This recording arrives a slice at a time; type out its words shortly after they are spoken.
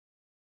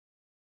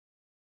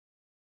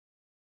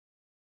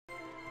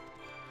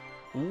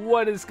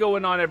What is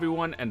going on,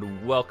 everyone,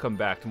 and welcome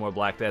back to more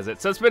Black Desert.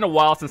 So it's been a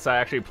while since I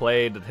actually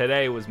played.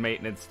 Today was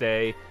maintenance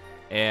day,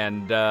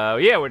 and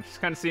yeah, we're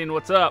just kind of seeing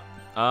what's up.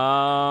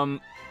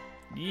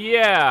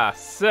 Yeah,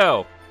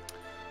 so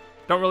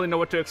don't really know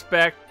what to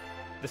expect.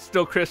 There's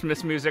still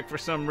Christmas music for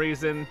some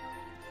reason.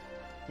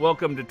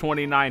 Welcome to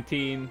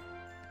 2019.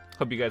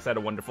 Hope you guys had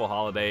a wonderful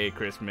holiday,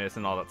 Christmas,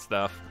 and all that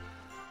stuff.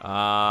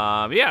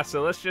 Yeah,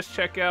 so let's just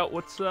check out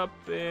what's up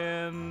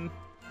in...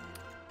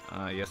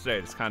 yesterday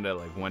I just kind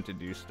of like went to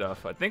do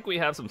stuff. I think we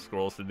have some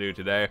scrolls to do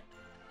today.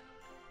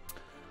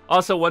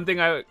 Also, one thing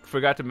I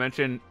forgot to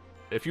mention,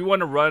 if you want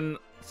to run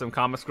some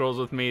comic scrolls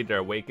with me, they're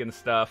Awaken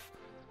stuff,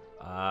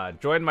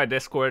 join my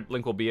Discord,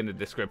 link will be in the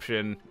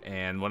description,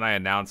 and when I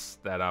announce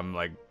that I'm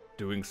like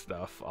doing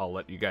stuff, I'll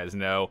let you guys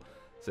know,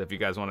 so if you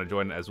guys want to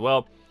join as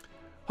well.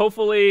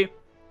 Hopefully,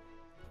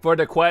 for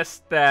the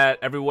quest that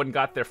everyone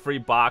got their free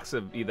box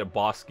of either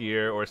boss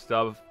gear or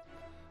stuff,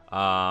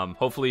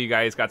 hopefully you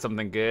guys got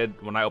something good.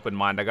 When I opened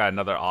mine, I got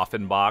another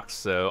Often box,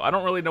 so I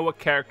don't really know what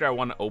character I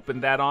want to open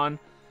that on,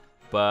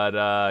 but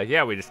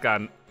yeah, we just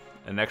got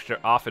an extra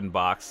Often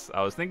box.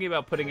 I was thinking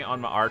about putting it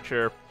on my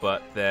Archer,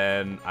 but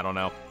then I don't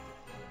know.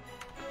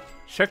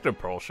 Check the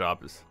Pearl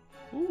Shop.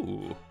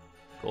 Ooh,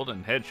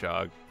 Golden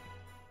Hedgehog.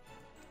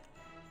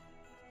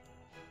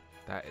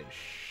 That is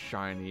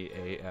shiny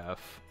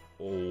AF.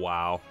 Oh,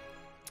 wow.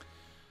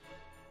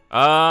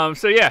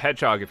 So yeah,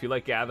 Hedgehog, if you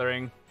like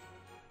gathering,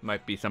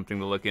 might be something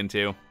to look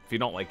into. If you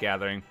don't like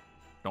gathering,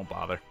 don't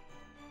bother.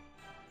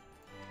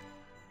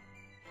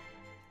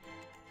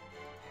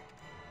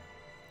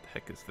 The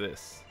heck is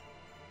this?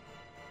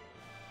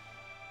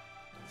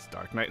 Does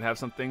Dark Knight have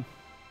something?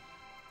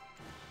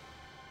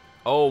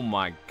 Oh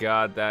my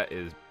god, that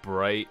is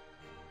bright.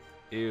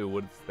 Ew,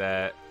 what's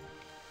that?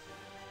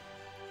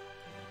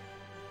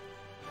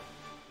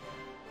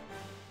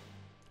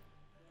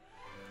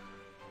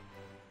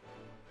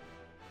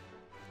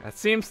 That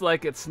seems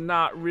like it's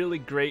not really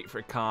great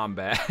for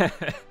combat.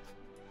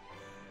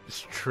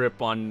 Just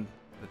trip on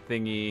the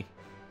thingy.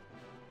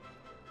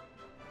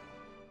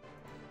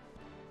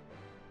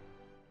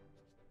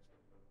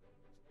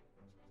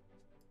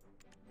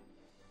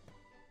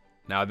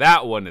 Now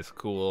that one is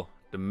cool.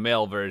 The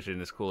male version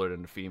is cooler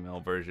than the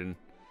female version.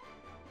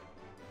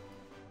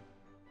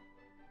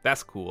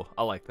 That's cool.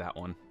 I like that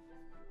one.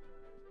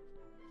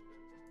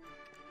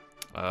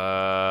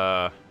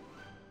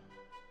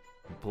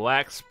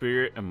 Black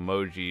Spirit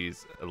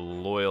emojis, a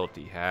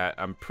loyalty hat.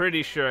 I'm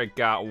pretty sure I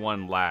got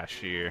one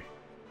last year.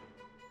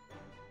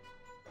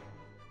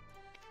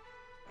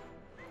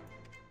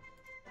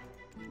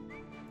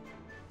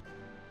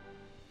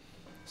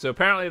 So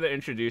apparently they're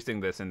introducing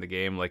this in the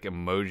game, like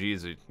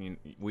emojis.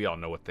 We all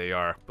know what they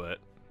are, but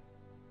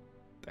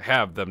I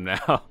have them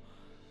now.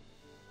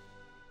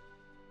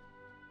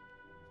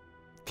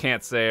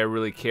 Can't say I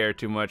really care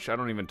too much. I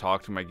don't even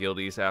talk to my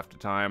guildies half the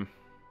time.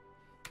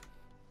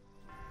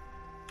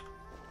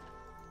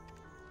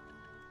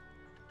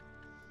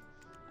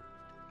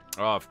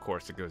 Oh, of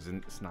course it goes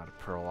in. It's not a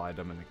pearl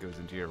item, and it goes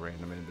into your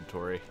random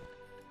inventory.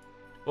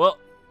 Well,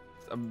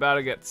 I'm about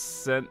to get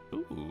sent.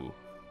 Ooh,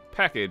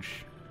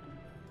 package.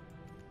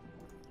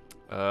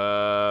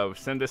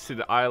 Send this to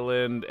the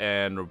island,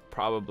 and we'll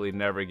probably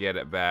never get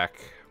it back.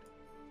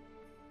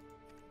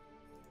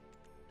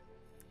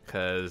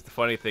 Cause the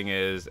funny thing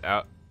is,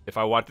 if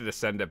I wanted to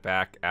send it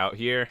back out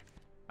here,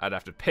 I'd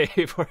have to pay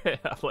for it.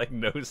 I have like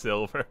no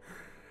silver.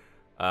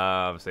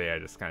 So yeah, I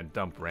just kind of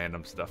dump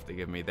random stuff they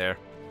give me there.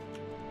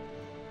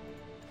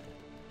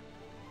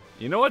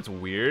 You know what's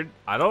weird?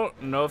 I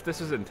don't know if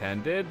this is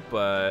intended,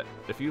 but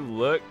if you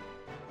look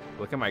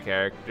at my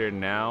character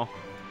now,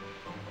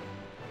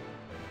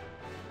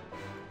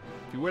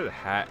 if you wear the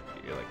hat,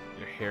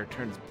 your hair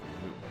turns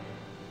blue.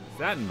 Is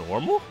that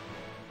normal?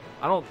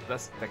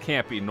 That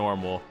can't be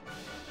normal.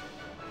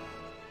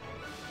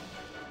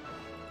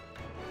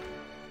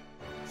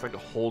 It's like a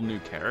whole new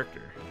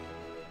character.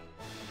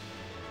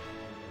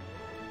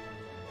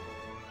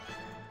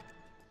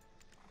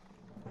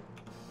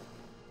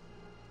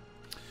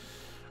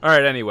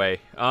 Alright, anyway,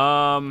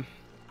 what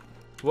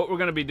we're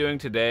going to be doing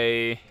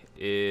today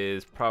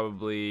is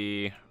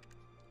probably,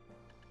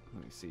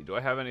 let me see, do I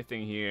have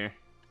anything here?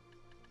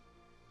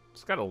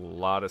 It's got a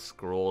lot of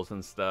scrolls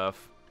and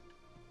stuff.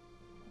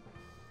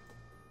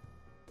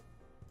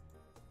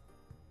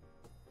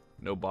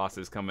 No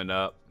bosses coming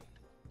up.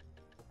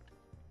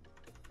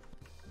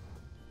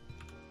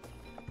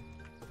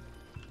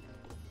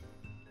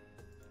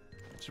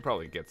 Should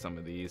probably get some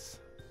of these.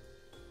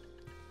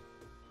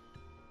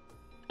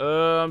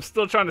 I'm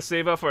still trying to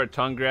save up for a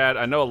Tungrad.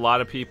 I know a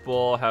lot of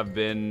people have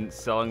been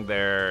selling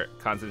their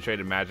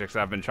concentrated magics.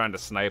 I've been trying to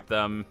snipe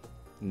them.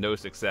 No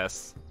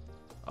success.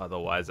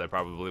 Otherwise, I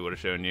probably would have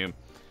shown you.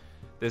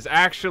 There's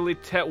actually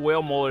Tet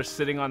Whale Molars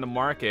sitting on the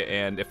market,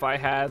 and if I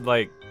had,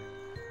 like,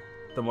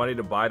 the money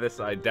to buy this,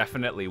 I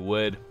definitely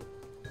would.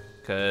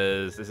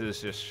 Because this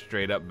is just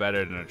straight up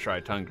better than a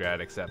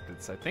Tri-Tungrad, except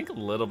it's, I think, a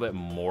little bit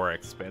more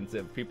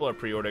expensive. People are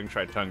pre-ordering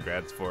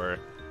Tri-Tungrads for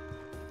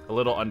a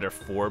little under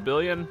 4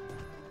 billion.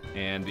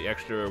 and the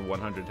extra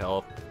 100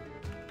 health,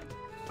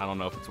 I don't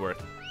know if it's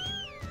worth.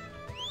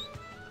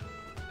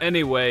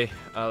 Anyway,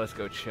 let's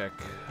go check.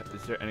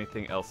 Is there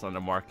anything else on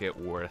the market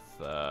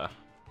worth...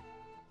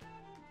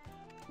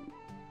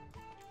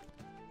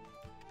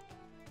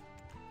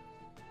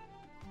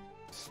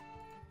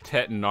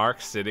 Tet and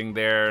Narc sitting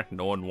there.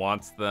 No one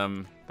wants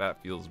them.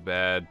 That feels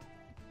bad.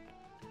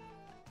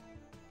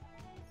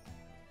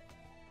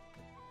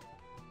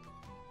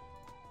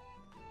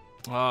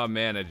 Oh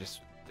man,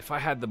 if I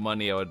had the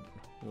money, I would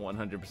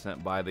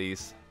 100% buy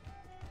these.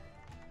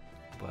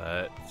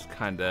 But it's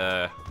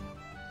kinda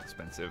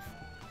expensive.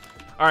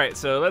 Alright,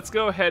 so let's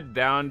go head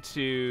down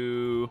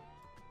to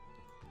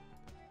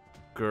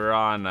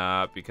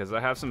Grana because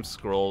I have some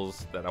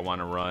scrolls that I want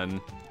to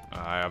run.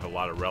 I have a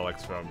lot of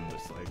relics from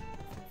this like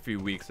few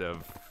weeks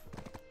of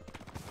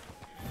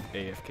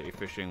AFK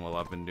fishing while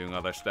I've been doing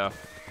other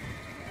stuff.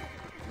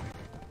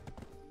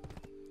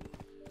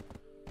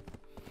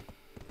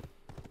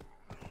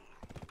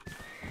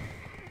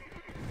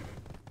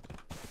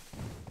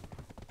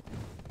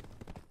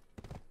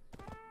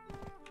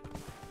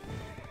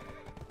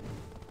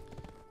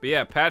 But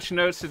yeah, patch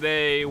notes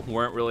today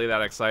weren't really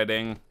that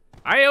exciting.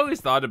 I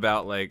always thought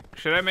about like,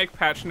 should I make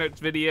patch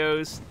notes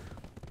videos?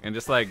 And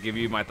just like give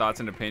you my thoughts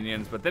and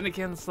opinions, but then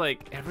again, it's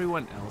like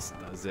everyone else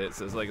does it,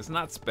 so it's like it's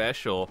not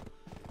special,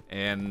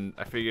 and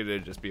I figured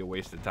it'd just be a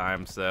waste of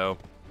time. So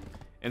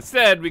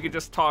instead, we could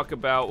just talk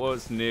about what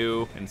was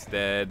new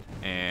instead.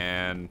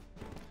 And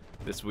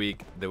this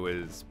week there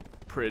was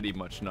pretty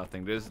much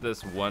nothing. There's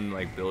this one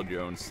like build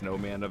your own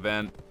snowman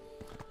event.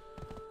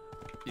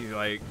 You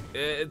like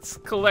it's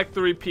collect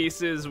 3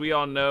 pieces. We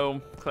all know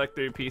collect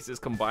 3 pieces,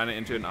 combine it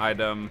into an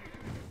item,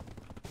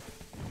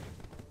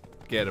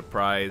 get a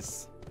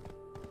prize.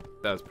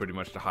 That was pretty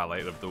much the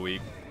highlight of the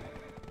week.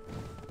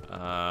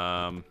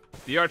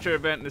 The archer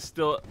event is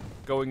still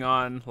going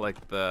on,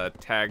 like the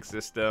tag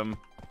system.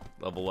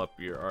 Level up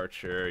your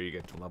archer, you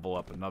get to level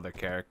up another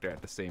character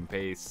at the same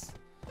pace.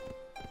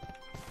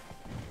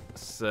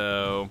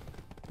 So,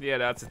 yeah,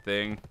 that's a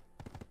thing.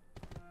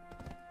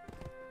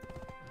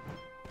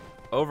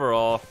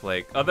 Overall,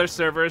 like, other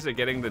servers are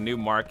getting the new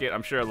market.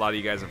 I'm sure a lot of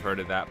you guys have heard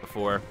of that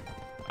before.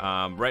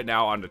 Right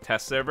now on the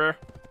test server,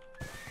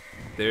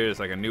 there's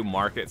like a new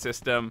market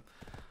system.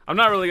 I'm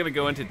not really going to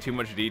go into too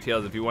much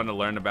details. If you want to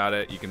learn about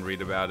it, you can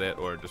read about it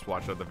or just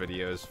watch other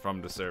videos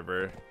from the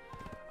server.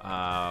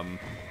 But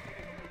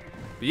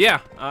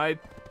yeah, I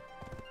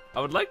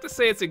would like to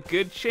say it's a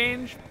good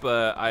change,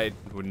 but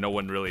no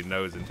one really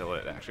knows until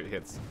it actually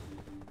hits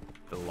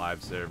the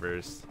live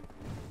servers.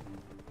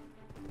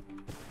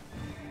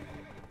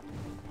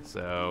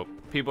 So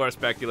people are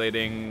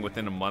speculating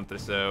within a month or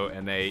so,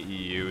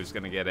 NA-EU is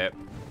going to get it,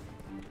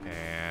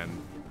 and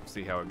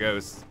see how it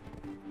goes.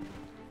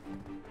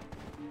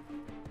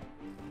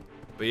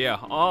 But yeah,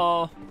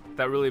 all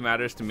that really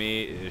matters to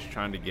me is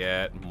trying to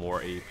get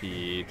more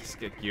AP, just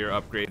get gear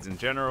upgrades in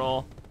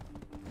general,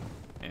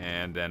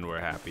 and then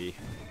we're happy.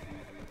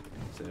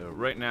 So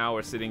right now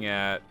we're sitting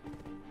at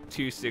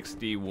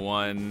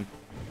 261.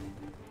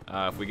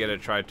 If we get a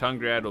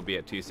Tritungrad, we'll be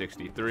at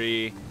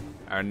 263.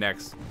 Our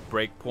next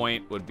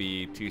breakpoint would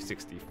be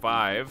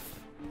 265.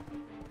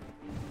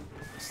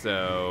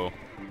 So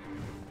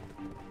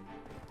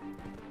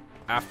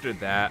after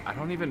that, I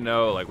don't even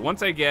know. Like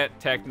once I get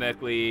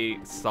technically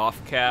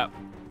soft cap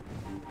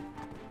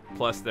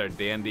plus their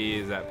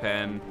dandies at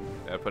pen,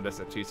 that put us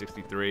at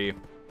 263.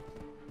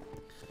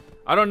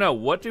 I don't know,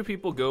 what do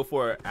people go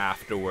for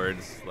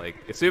afterwards? Like,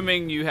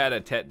 assuming you had a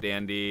Tet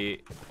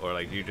Dandy, or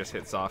like you just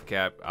hit soft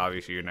cap,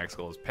 obviously your next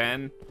goal is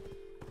pen.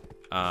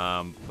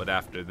 But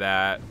after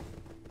that,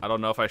 I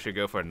don't know if I should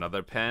go for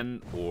another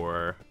pen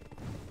or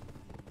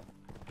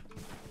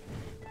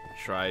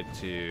try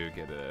to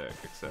get an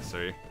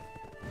accessory.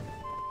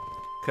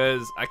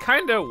 Cause I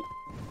kind of,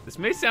 this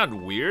may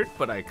sound weird,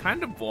 but I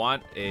kind of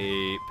want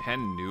a pen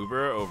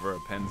Nuber over a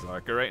pen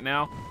Zarka right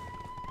now.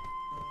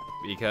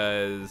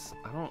 Because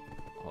I don't,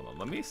 hold on,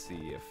 let me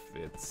see if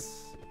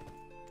it's,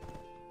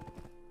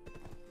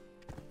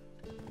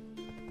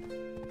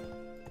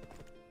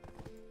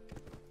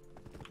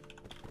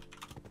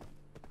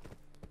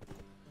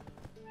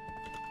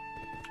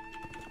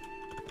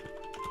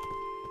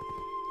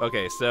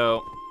 okay,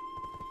 so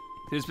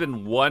there's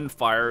been one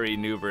fiery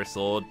Nuber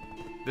sold.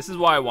 This is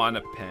why I want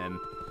a pen.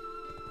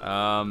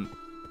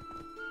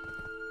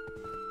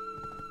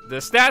 The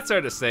stats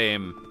are the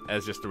same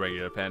as just a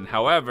regular pen.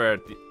 However,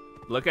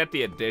 look at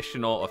the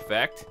additional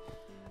effect.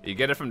 You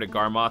get it from the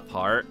Garmoth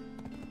Heart,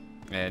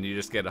 and you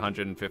just get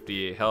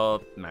 150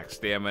 health, max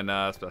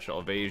stamina, special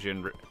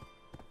evasion,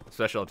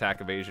 special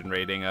attack evasion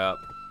rating up.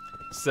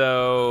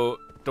 So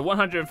the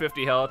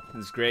 150 health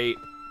is great.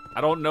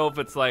 I don't know if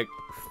it's like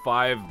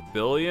 5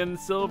 billion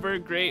silver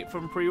great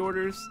from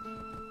pre-orders,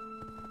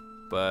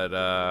 but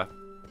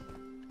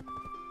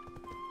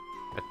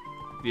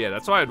yeah,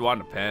 that's why I'd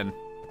want a pen.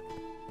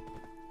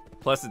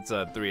 Plus it's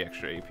a 3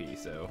 extra AP,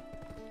 so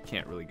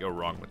can't really go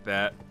wrong with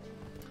that.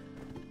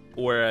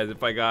 Whereas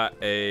if I got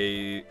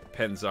a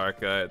pen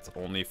Zarka, it's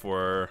only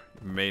for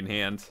main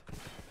hand.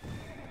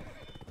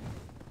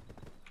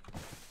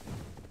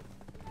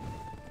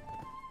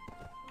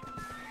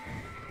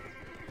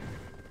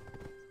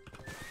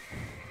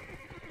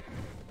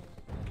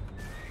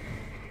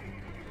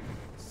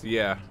 So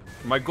yeah,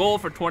 my goal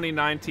for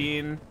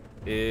 2019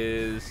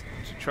 is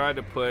to try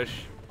to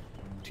push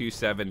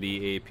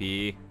 270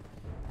 AP.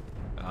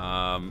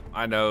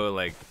 I know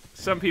like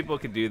some people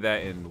could do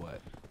that in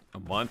what, a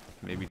month,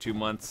 maybe 2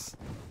 months.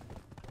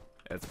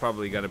 It's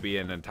probably gonna be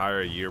an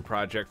entire year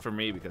project for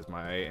me because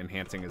my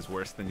enhancing is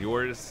worse than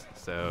yours.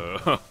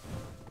 So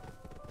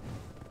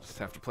just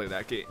have to play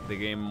the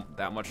game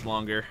that much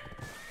longer.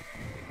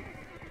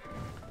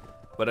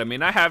 But I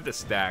mean, I have the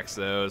stack,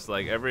 so it's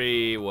like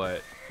every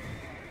what,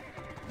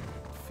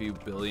 few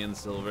billion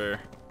silver,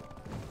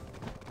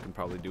 I can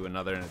probably do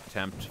another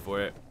attempt for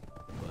it.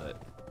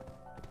 But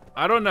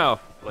I don't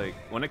know. Like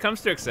when it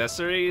comes to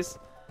accessories,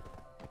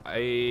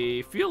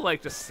 I feel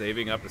like just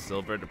saving up the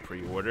silver to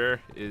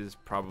pre-order is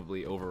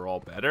probably overall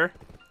better.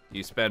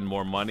 You spend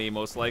more money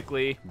most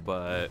likely,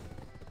 but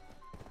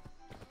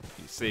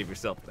you save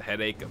yourself the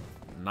headache of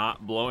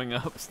not blowing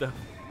up stuff.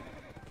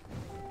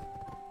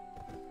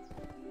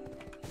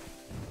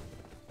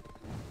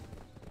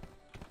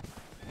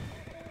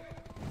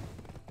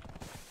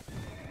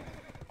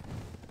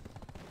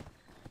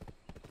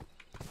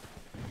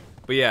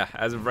 But yeah,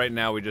 as of right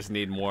now, we just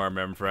need more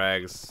mem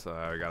frags.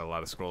 I got a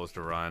lot of scrolls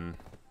to run,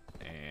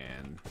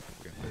 and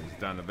we'll get those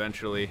done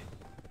eventually.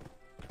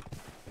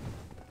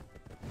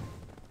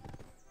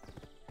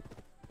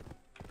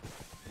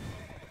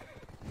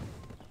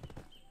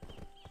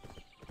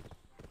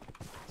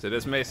 So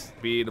this may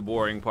be the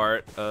boring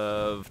part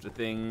of the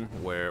thing,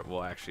 where,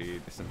 well, actually,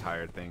 this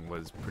entire thing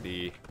was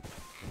pretty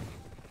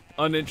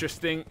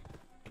uninteresting,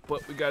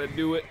 but we gotta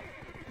do it.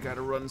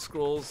 Gotta run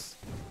scrolls,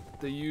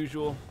 the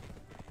usual.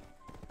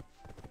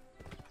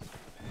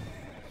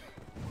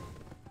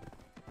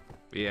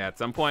 But yeah, at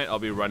some point I'll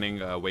be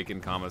running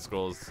Awakened Comma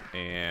scrolls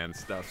and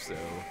stuff, so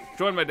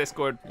join my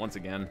Discord once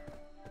again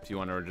if you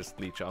want to just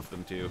leech off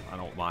them too. I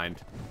don't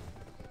mind.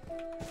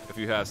 If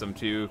you have some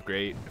too,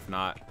 great. If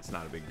not, it's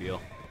not a big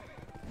deal.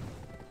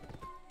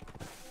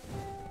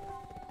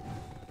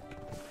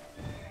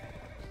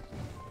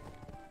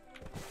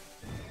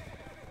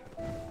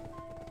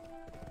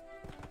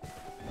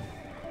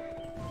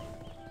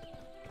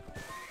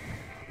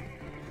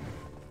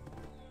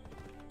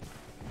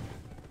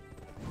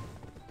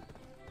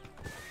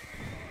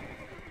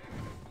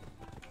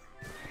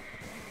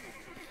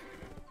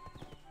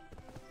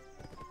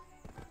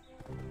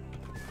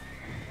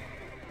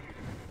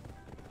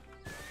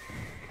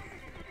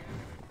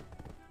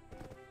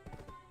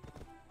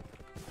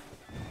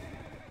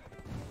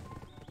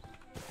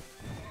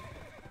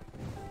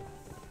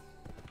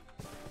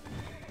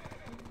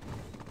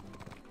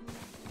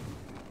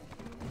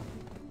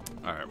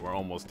 Alright, we're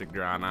almost to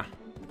Grana.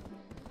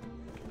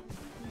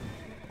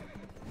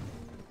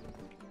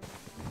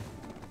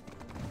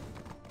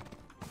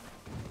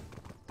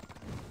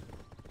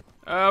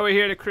 Oh, we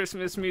hear the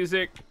Christmas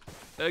music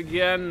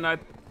again. I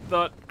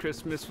thought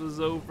Christmas was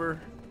over.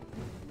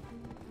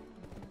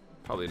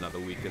 Probably another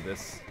week of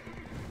this.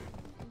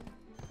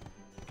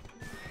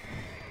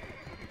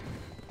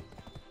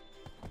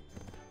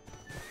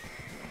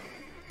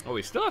 Oh,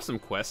 we still have some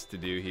quests to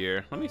do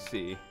here. Let me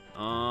see.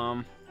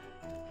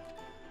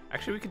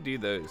 Actually, we could do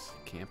those.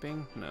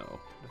 Camping? No,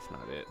 that's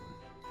not it.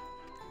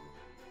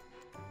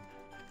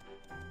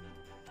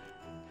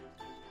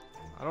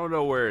 I don't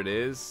know where it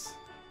is.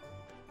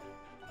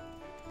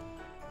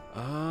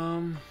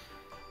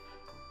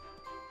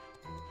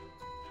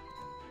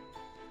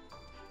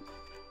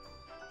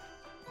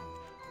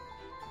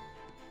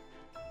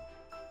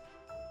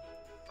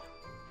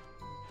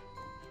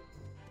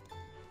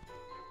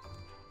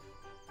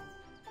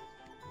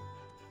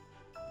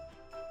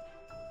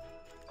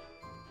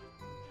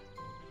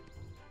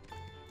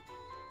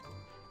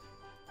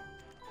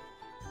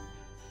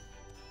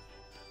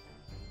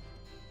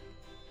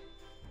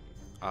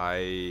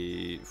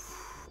 I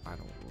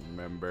don't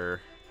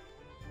remember.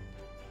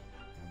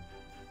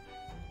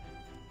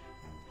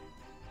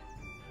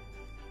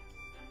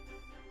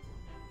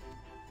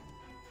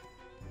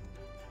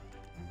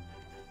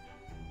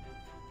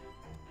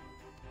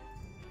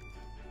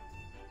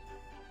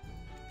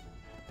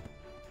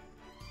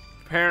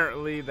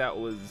 Apparently that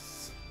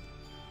was,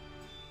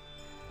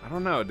 I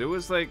don't know, there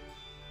was like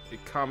a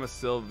Kama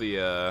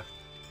Sylvia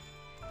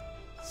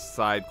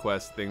side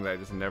quest thing that I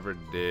just never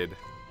did.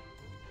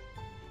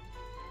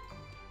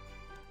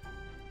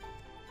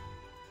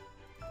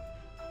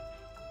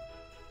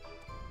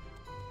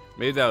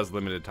 Maybe that was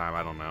limited time,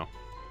 I don't know.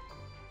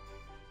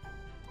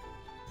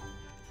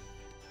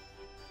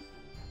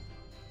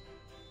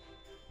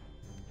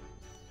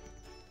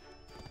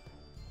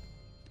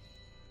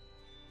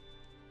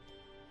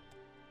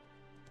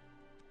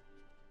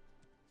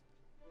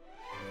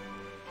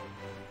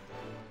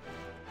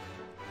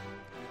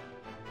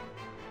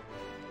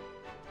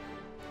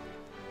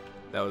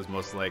 That was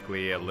most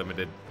likely a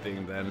limited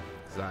thing then,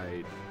 because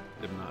I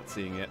am not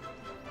seeing it.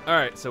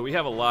 Alright, so we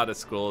have a lot of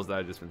scrolls that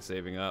I've just been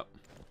saving up.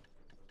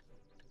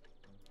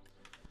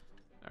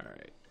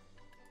 Alright.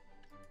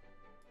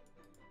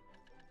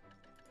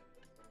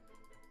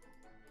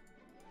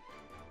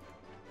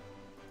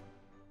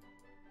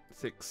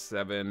 6,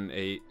 7,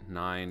 8,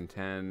 9,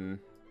 10.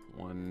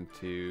 1,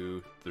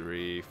 2,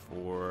 3,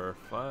 4,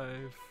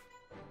 5.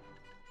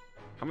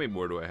 How many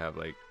more do I have?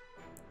 Like,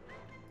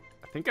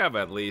 I think I have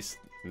at least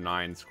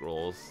 9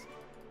 scrolls.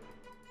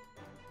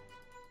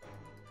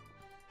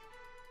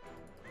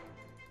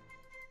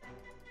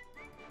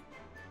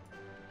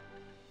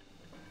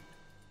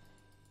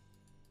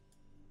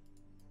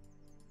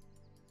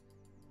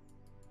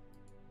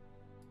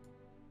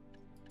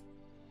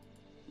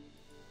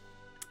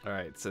 All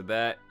right, so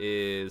that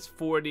is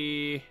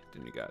 40.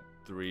 Then you got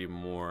 3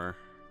 more.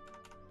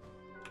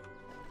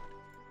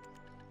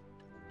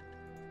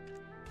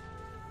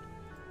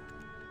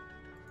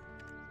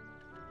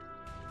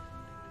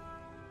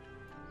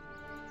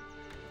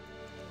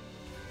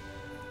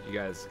 You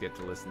guys get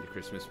to listen to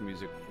Christmas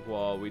music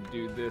while we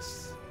do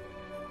this.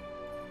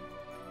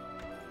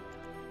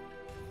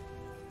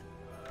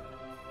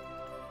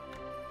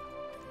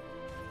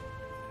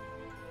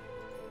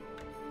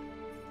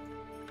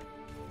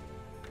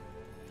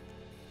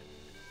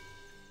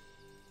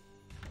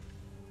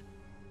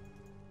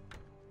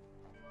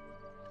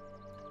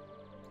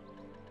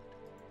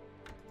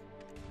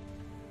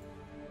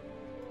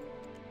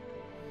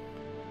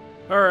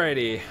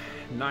 Alrighty,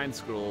 9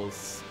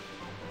 scrolls.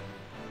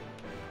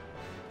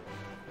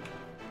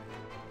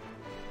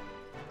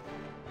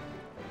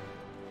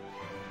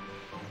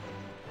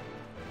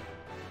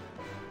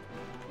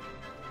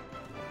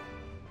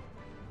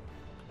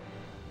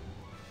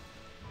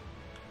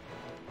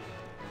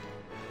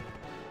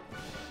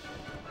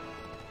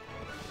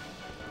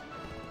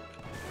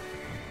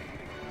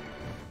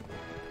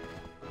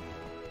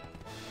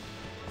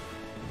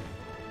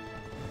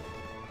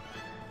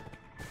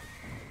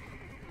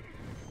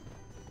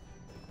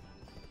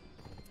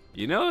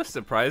 You know,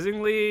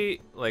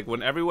 surprisingly, like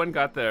when everyone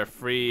got their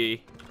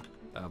free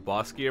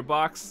boss gear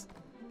box,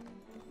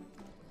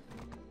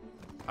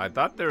 I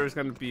thought there was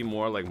going to be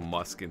more like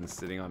muskins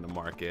sitting on the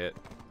market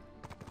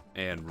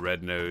and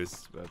red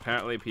nose, but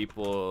apparently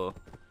people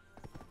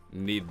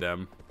need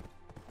them.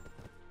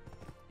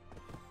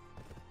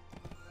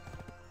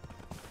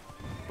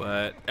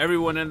 But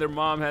everyone and their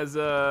mom has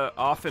a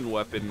offhand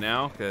weapon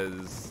now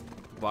because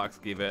the box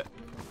gave it.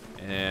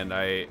 And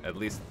at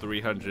least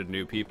 300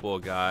 new people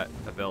got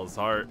a Bel's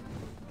Heart,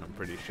 I'm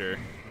pretty sure.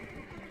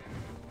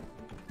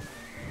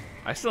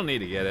 I still need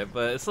to get it,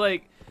 but it's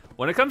like,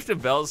 when it comes to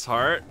Bel's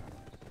Heart,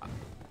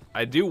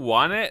 I do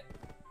want it,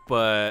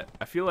 but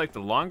I feel like the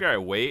longer I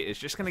wait, it's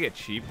just gonna get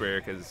cheaper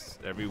because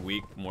every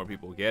week more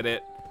people get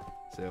it.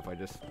 So if I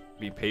just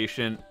be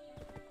patient,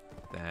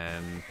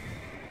 then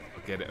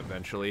I'll get it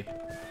eventually.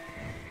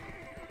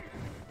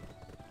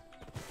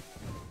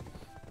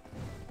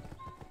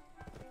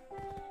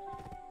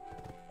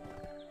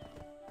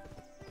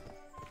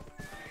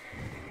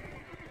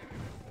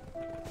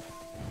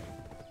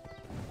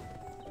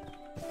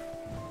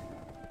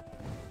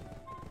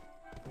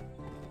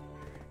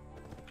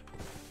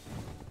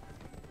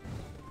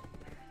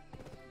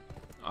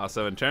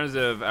 Also, in terms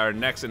of our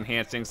next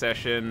enhancing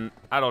session,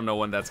 I don't know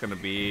when that's going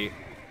to be.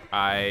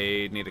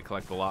 I need to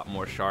collect a lot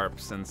more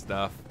sharps and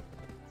stuff,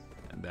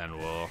 and then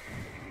we'll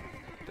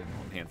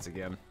enhance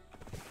again.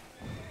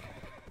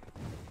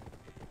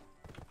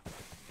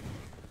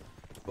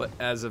 But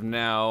as of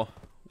now,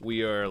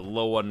 we are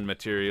low on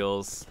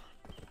materials,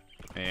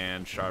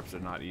 and sharps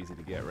are not easy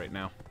to get right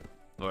now.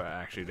 Or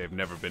actually, they've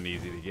never been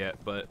easy to get,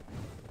 but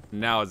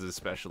now is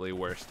especially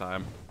worst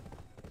time.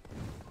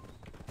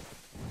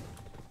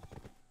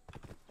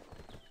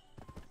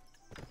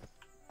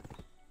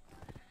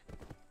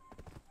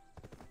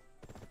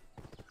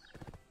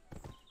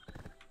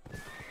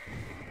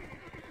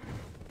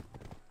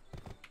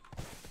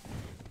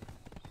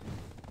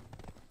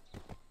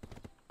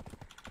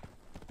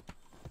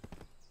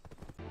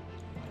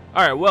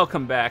 Alright,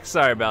 welcome back.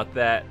 Sorry about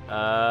that.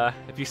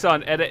 If you saw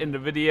an edit in the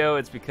video,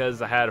 it's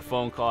because I had a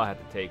phone call. I had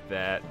to take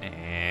that,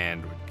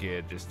 and we're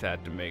good. Just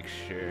had to make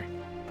sure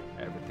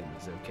everything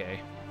was okay.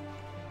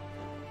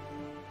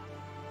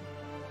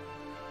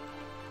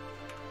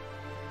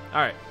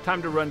 Alright,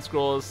 time to run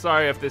scrolls.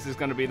 Sorry if this is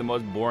going to be the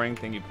most boring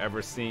thing you've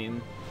ever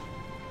seen.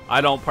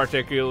 I don't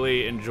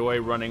particularly enjoy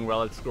running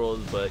Relic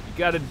scrolls, but you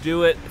gotta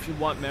do it if you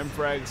want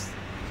memfrags.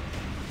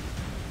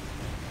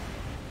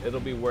 It'll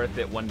be worth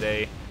it one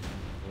day.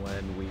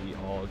 When we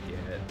all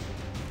get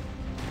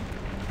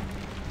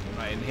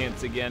when I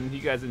enhance again.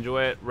 You guys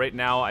enjoy it. Right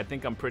now I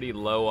think I'm pretty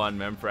low on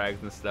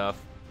memfrags and stuff.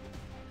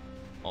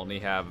 Only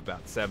have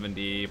about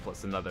 70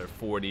 plus another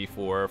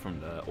 44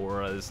 from the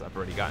auras I've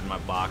already got in my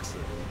box, so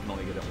I can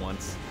only get it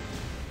once.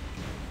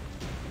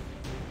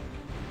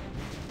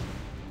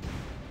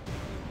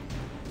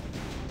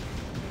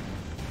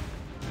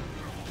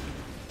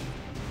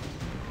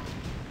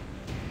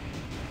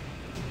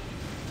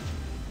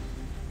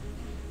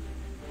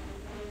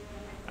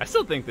 I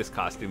still think this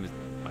costume is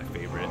my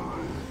favorite.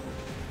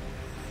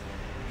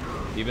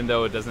 Even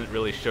though it doesn't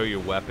really show your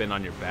weapon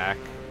on your back.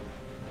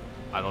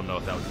 I don't know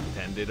if that was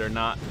intended or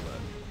not, but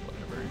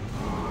whatever.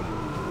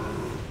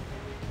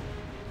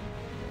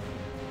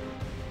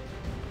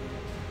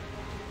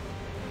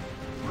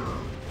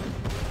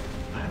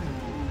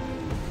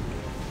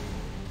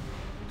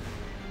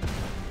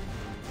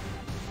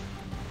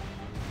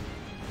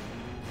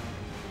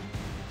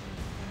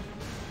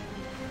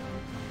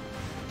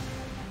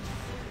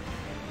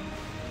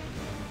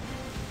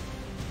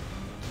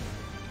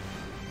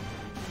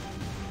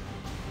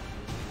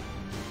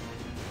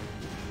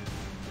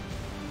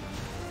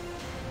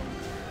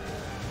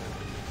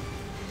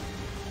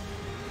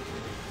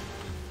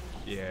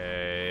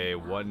 Yay,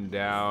 1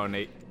 down,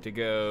 8 to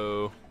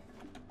go.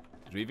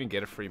 Did we even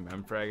get a free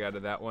memfrag out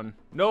of that one?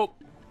 Nope.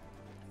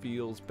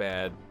 Feels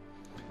bad.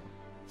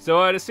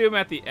 So I'd assume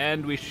at the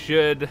end we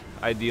should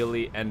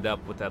ideally end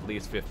up with at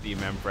least 50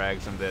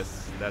 memfrags on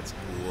this. That's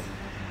cool.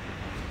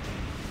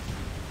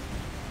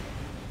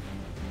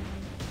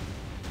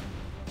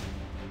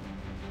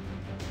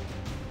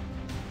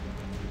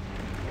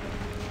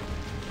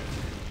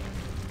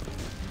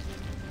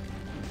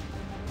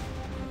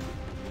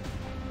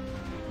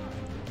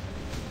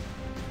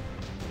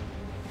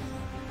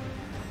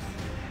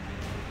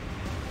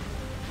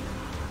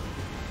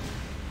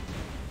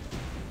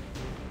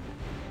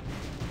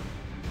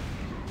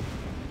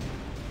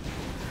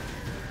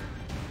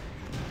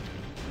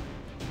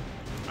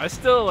 I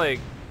still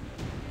like,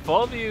 for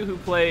all of you who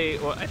play,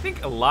 well, I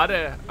think a lot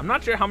of, I'm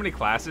not sure how many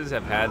classes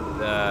have had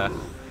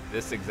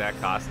this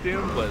exact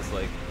costume, but it's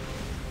like,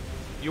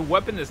 your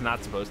weapon is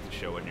not supposed to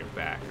show on your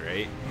back,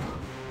 right?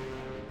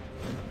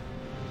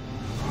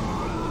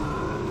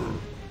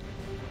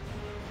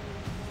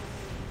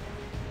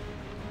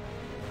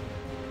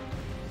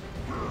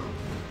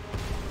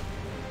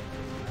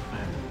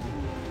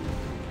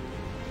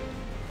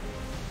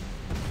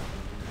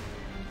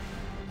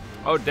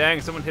 Oh dang,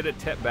 someone hit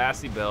a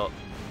Bassi belt.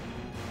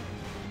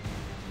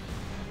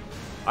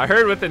 I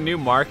heard with the new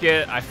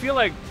market, I feel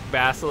like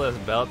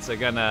Basilisk belts are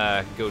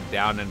gonna go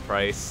down in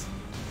price.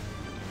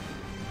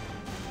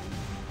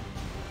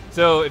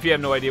 So if you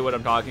have no idea what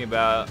I'm talking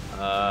about,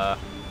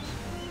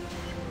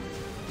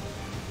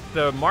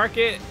 the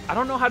market, I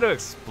don't know how to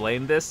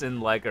explain this in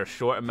like a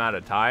short amount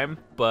of time,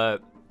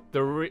 but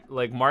the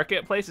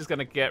marketplace is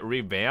gonna get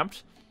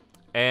revamped,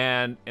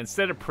 and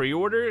instead of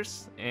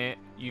pre-orders,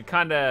 you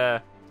kind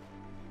of,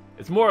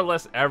 it's more or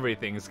less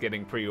everything's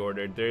getting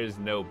pre-ordered. There is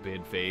no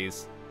bid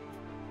phase.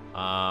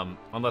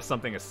 Unless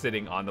something is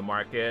sitting on the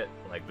market,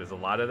 like there's a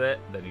lot of it,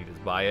 then you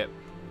just buy it.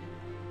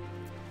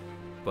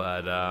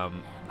 But I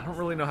don't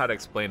really know how to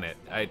explain it.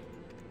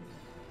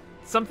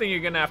 Something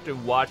you're gonna have to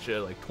watch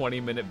a like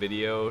 20-minute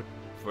video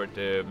for it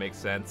to make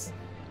sense.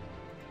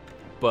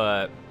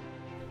 But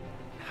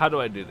how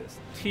do I do this?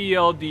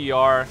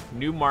 TLDR,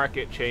 new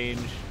market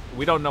change.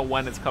 We don't know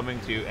when it's coming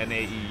to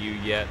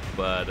NAEU yet,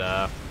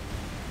 but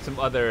some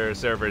other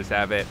servers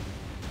have it.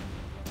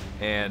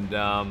 And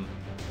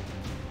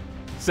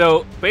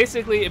so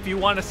basically, if you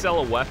want to sell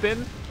a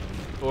weapon,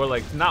 or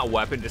like not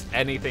weapon, just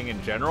anything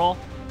in general,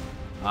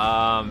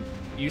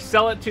 you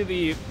sell it to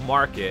the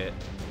market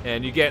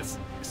and you get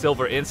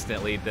silver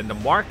instantly. Then the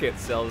market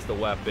sells the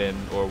weapon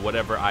or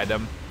whatever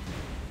item,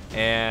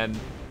 and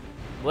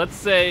let's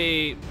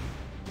say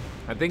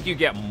I think you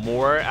get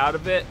more out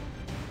of it.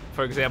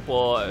 For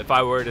example, if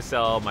I were to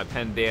sell my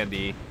pen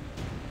dandy,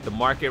 the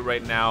market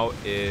right now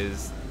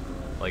is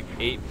like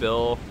 8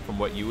 bill from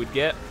what you would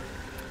get.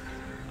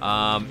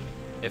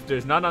 If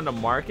there's none on the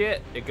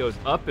market, it goes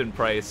up in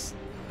price,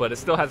 but it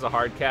still has a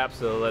hard cap.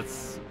 So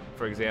let's,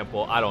 for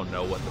example, I don't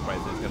know what the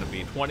price is going to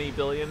be, 20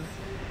 billion.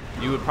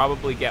 You would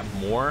probably get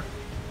more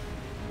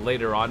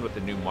later on with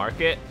the new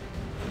market.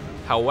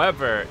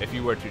 However, if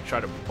you were to try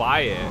to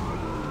buy it,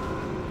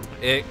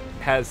 it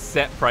has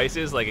set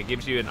prices. Like it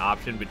gives you an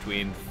option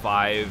between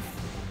five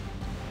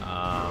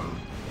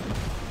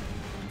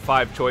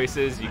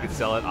choices. You can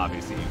sell it.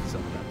 Obviously, you can sell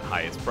it at the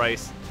highest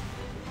price.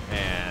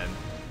 And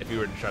if you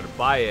were to try to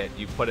buy it,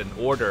 you put an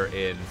order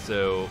in.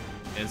 So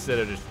instead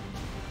of just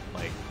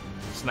like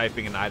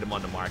sniping an item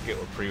on the market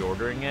or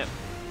pre-ordering it,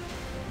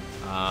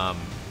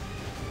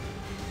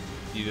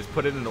 you just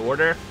put in an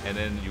order and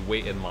then you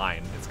wait in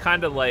line. It's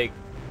kind of like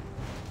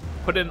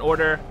put in an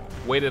order,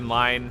 wait in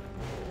line,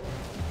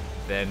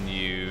 then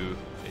it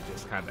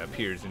just kind of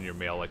appears in your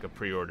mail like a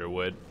pre-order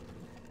would.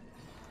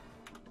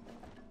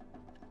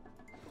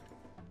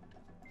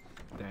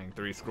 Dang,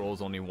 3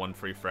 scrolls, only 1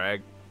 free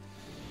frag.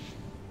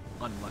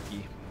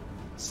 Unlucky.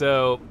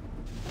 So,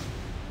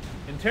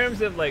 in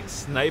terms of like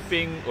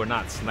sniping, or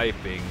not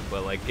sniping,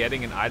 but like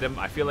getting an item,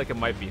 I feel like it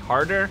might be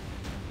harder.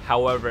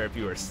 However, if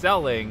you are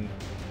selling,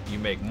 you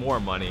make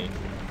more money.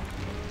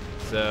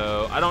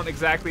 So, I don't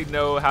exactly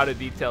know how the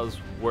details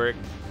work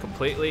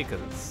completely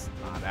because it's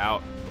not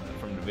out. But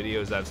from the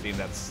videos I've seen,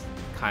 that's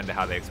kind of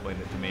how they explained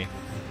it to me.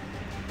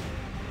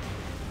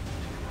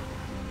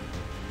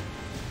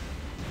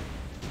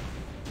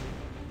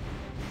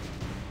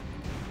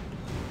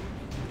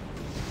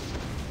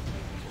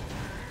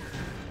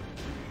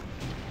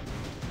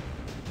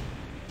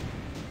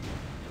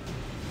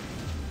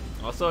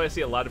 Also, I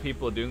see a lot of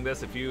people doing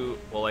this. If you,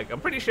 well, like,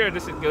 I'm pretty sure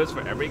this goes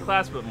for every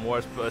class, but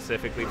more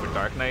specifically for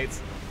Dark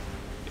Knights.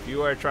 If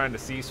you are trying to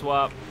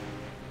C-swap,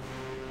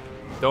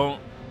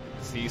 don't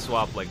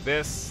C-swap like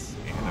this.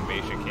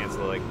 Animation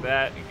cancel like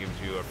that. It gives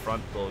you a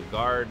frontal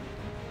guard,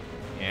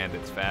 and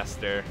it's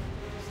faster.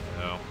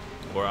 So,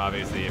 or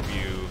obviously, if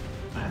you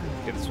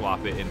can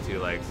swap it into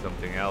like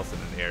something else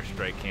and an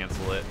airstrike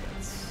cancel it,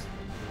 that's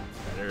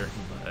better.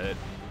 But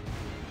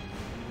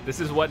this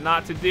is what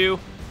not to do.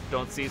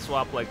 Don't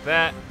C-swap like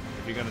that.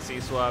 If you're gonna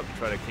C-swap,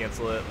 try to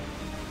cancel it,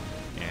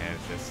 and it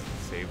just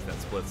saves that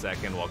split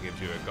second while it gives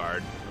you a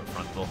guard or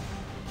frontal.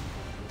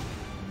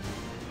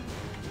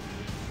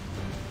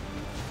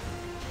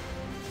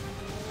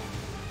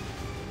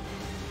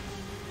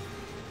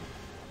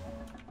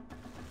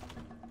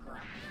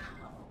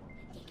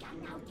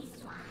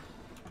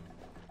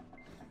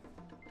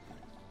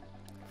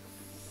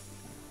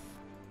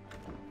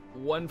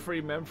 1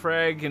 free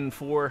memfrag and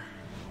 4.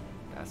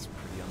 That's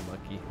pretty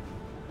unlucky.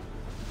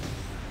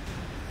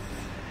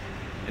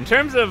 In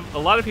terms of, a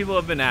lot of people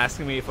have been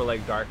asking me for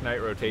like Dark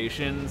Knight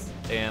rotations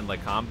and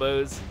like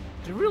combos.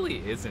 There really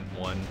isn't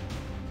one.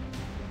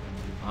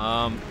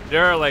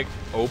 There are like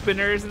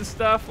openers and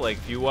stuff. Like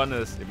if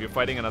you're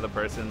fighting another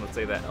person, let's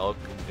say that elk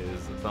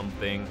is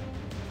something,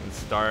 and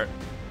start,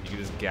 you can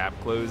just gap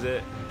close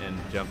it and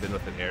jump in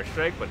with an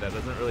airstrike, but that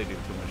doesn't really do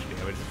too much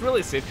damage. It's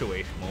really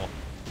situational.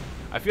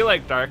 I feel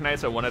like Dark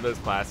Knights are one of those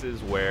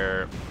classes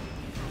where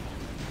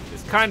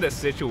it's kind of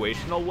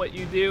situational what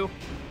you do.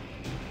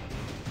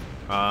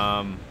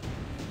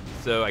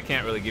 So I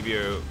can't really give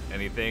you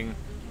anything.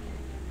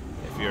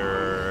 If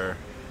your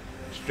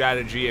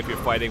strategy, if you're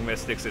fighting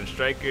Mystics and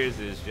Strikers,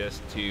 is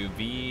just to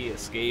V,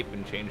 escape,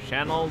 and change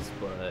channels,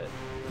 but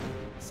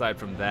aside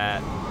from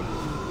that,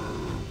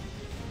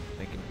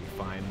 they can be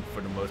fine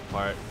for the most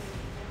part.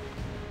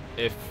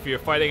 If you're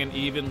fighting an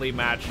evenly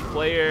matched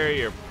player,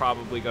 you're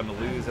probably going to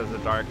lose as a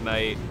Dark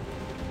Knight,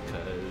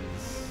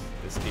 because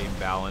this game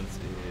balance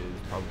is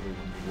probably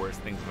one of the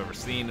worst things I've ever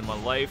seen in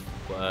my life,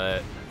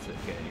 but it's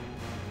okay.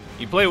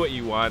 You play what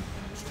you want,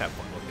 just have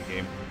fun with the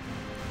game.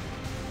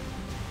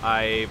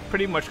 I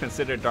pretty much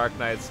consider Dark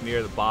Knights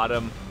near the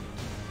bottom.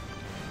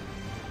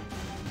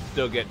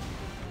 Still get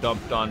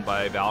dumped on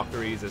by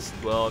Valkyries as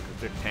well,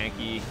 because they're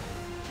tanky.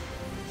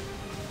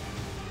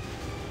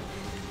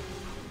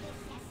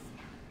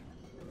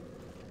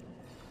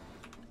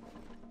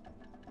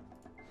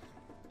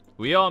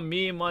 We all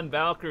meme on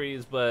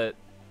Valkyries, but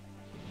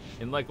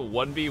in like a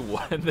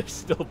 1v1, they're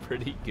still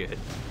pretty good.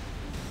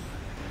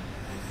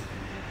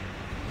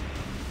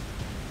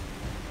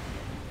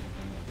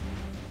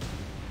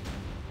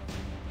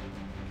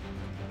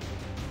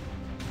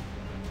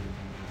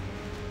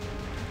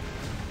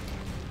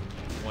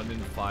 One in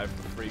 5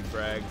 for free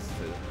frags.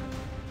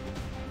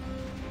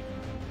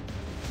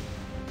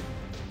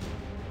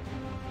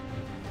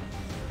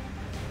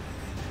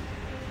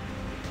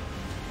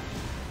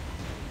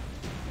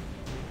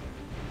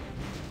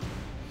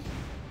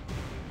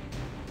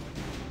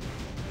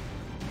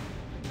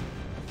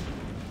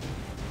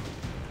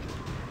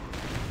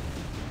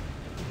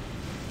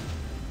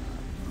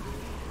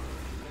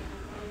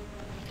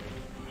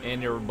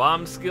 And your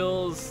bomb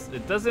skills,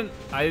 it doesn't,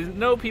 I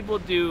know people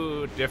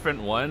do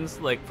different ones,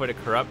 like for the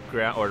Corrupt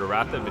Ground or the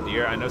Wrath of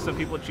Vidir. I know some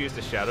people choose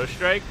the Shadow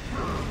Strike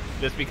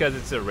just because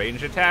it's a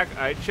range attack.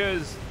 I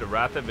chose the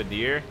Wrath of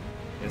Vidir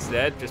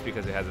instead just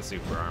because it has a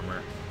super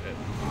armor.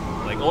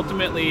 Like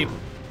ultimately,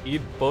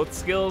 both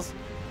skills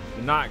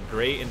are not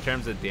great in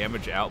terms of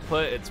damage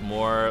output. It's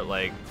more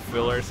like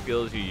filler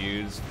skills you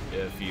use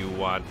if you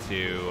want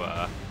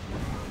to,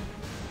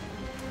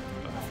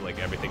 like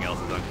everything else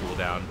is on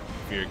cooldown.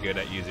 If you're good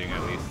at using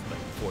at least like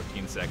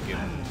 14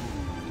 seconds,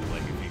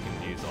 like if you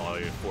can use all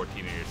your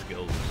 14 of your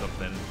skills or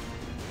something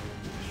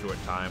in a short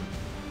time,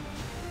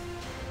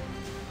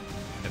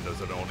 and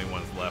those are the only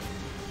ones left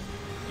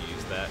to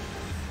use that.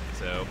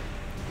 So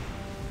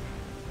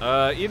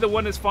either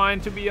one is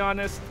fine, to be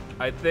honest.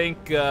 I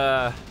think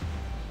the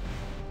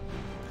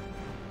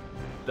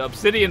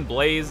Obsidian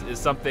Blaze is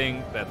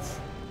something that's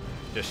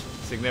just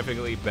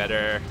significantly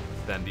better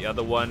than the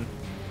other one.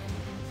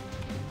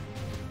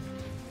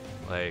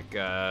 Like,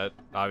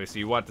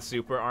 obviously you want the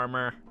super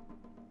armor,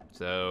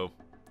 so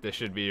this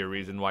should be a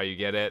reason why you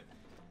get it.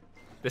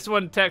 This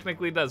one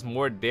technically does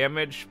more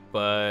damage,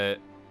 but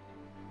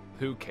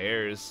who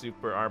cares?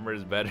 Super armor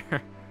is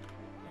better.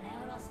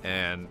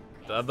 And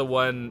the other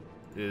one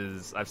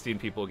is, I've seen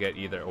people get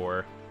either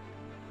or.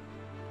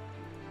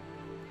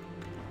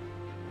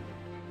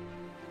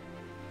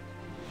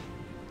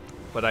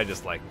 But I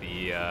just like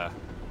the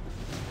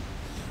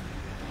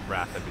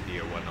Wrath of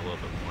Vidir one a little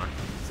bit more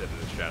instead of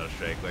the Shadow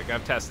Strike. Like,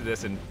 I've tested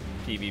this in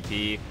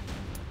PvP.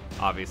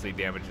 Obviously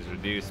damage is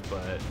reduced,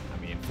 but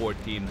I mean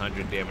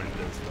 1400 damage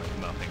does like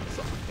nothing to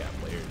soft cap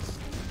players.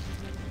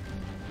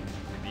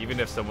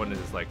 Even if someone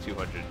is like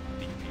 200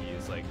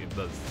 DPs, like it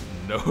does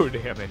no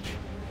damage.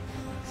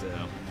 So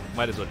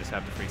might as well just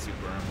have the free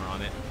super armor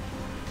on it.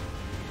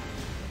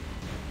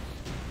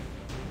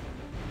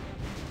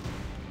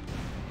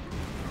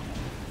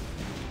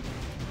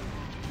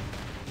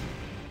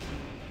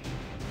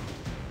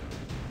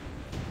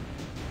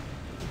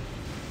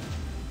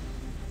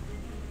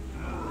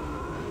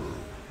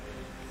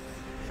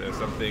 So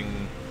something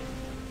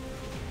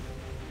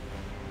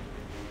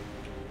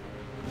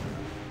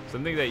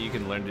that you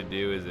can learn to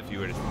do is if you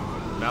were to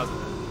mouse.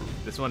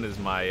 This one is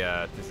my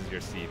this is your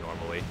C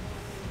normally.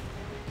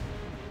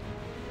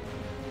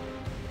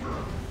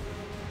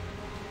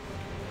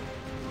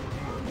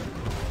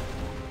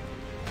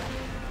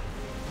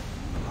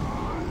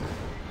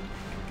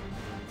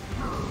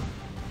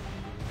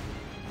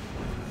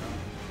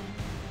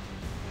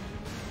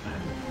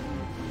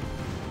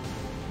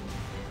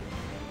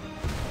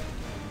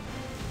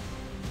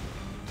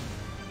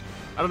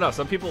 I don't know,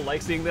 some people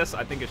like seeing this.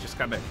 I think it's just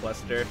kind of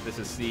cluster. This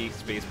is C,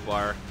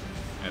 spacebar,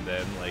 and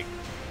then like,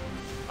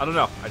 I don't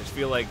know. I just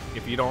feel like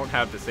if you don't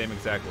have the same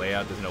exact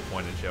layout, there's no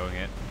point in showing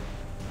it.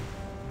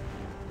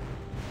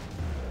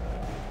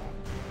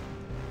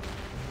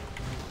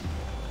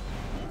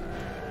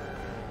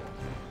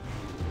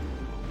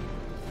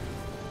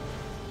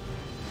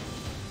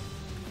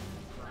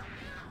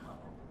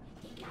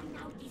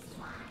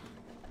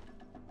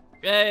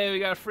 Yay, we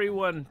got a free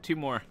one. 2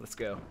 more. Let's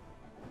go.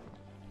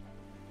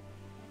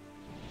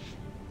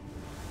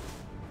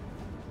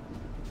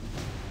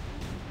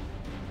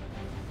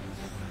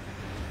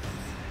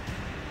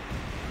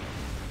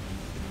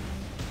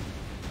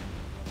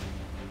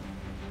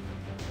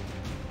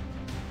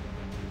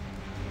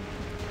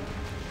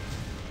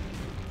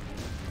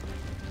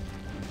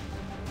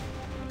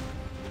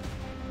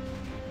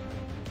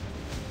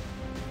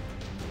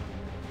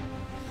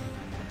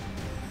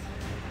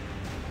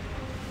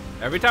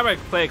 Every time I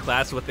play a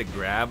class with a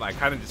grab, I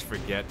kind of just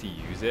forget to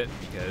use it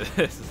because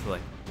this is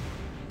like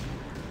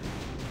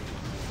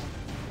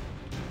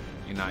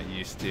you're not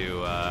used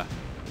to.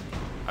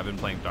 I've been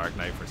playing Dark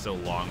Knight for so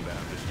long that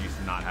I'm just used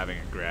to not having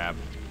a grab.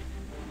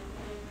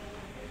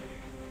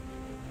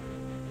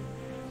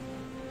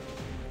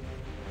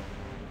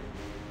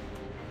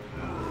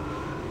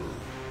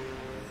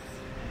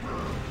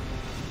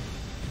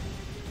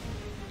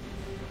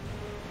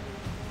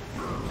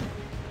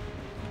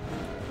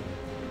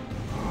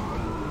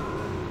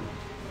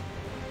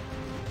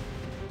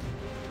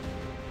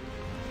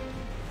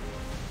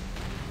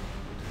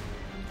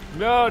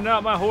 No,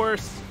 not my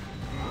horse.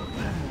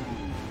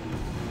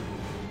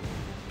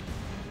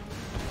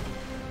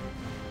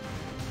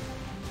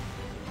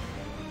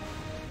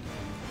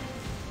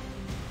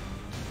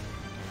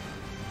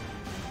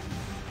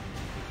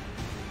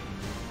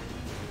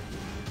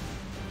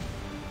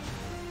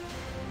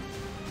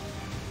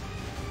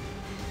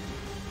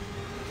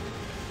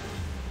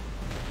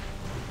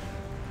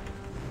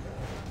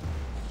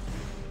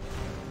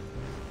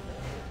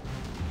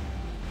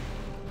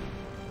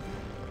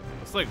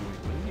 It's like,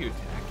 what are you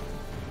attacking?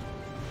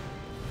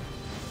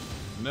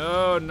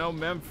 No, no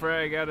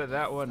memfrag out of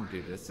that one.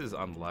 Dude, this is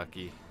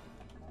unlucky.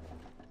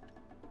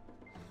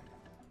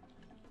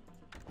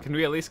 Can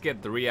we at least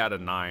get 3 out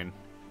of 9?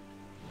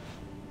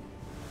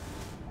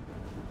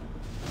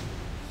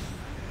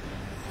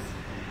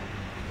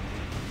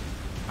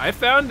 I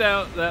found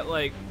out that,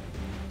 like,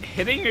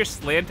 hitting your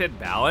slanted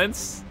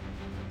balance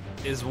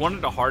is one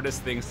of the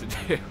hardest things to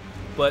do.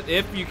 But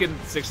if you can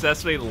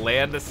successfully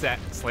land a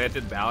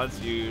slanted balance,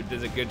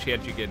 there's a good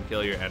chance you can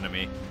kill your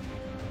enemy.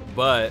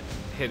 But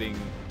hitting,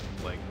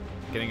 like,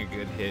 getting a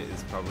good hit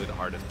is probably the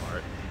hardest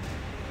part.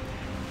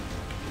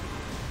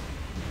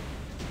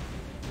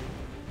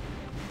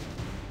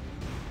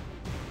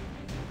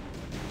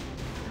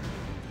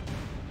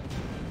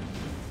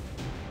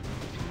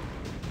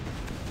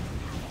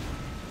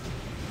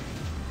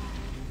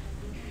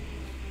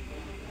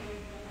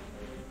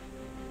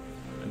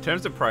 In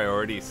terms of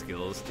priority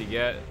skills to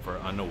get for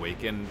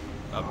Unawakened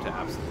up to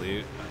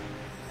Absolute,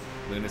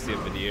 Lunacy of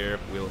Vidir,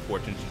 Wheel of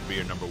Fortune should be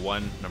your number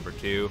 1, number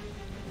 2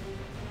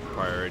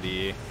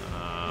 priority.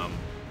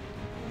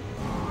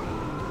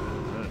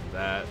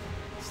 That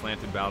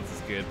slanted balance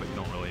is good, but you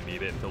don't really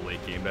need it until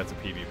late game. That's a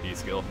PvP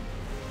skill.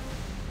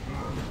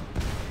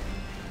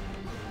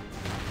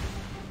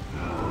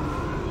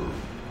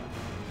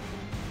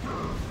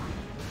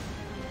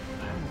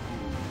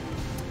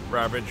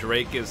 Ravage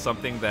Rake is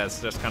something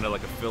that's just kind of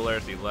like a filler,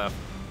 so you left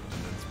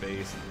and then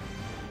space.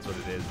 That's what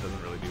it is.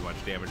 Doesn't really do much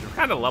damage. We're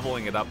kind of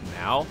leveling it up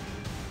now,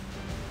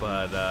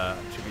 but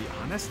to be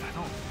honest, I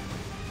don't.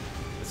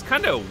 It's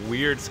kind of a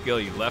weird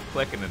skill. You left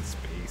click and then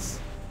space.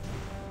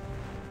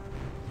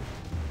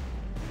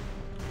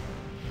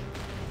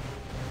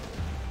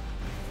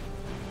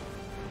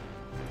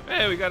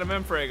 Hey, we got a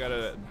memfrag. Got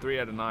a 3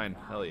 out of 9.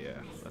 Hell yeah,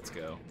 let's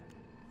go.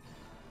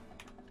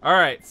 All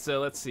right,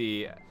 so let's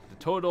see. The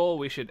total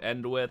we should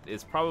end with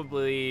is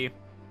probably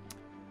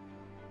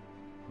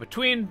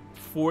between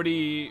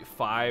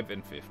 45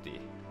 and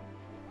 50.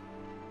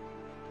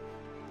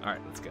 All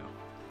right, let's go.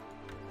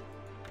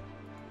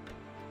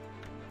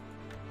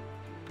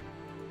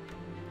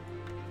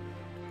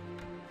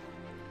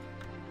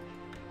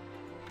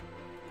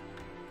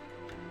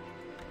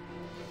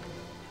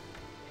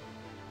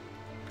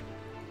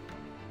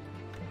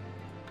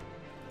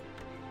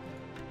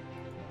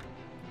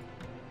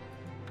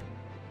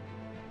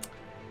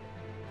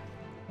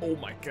 Oh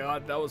my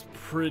god, that was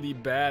pretty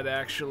bad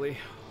actually.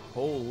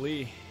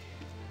 Holy.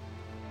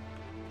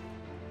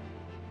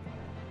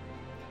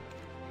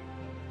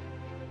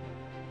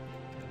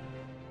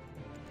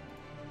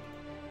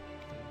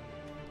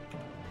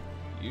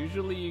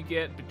 Usually you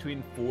get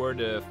between 4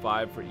 to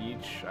 5 for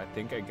each. I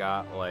think I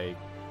got like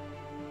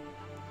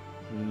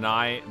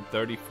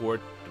 34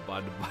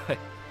 divided by.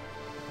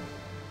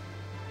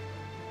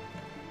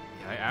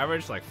 Yeah, I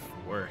averaged like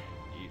 4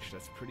 each.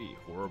 That's pretty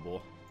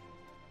horrible.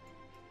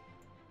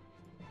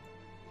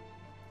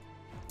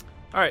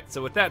 Alright,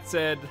 so with that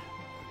said,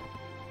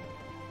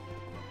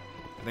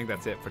 I think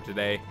that's it for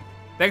today.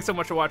 Thanks so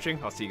much for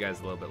watching. I'll see you guys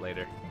a little bit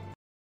later.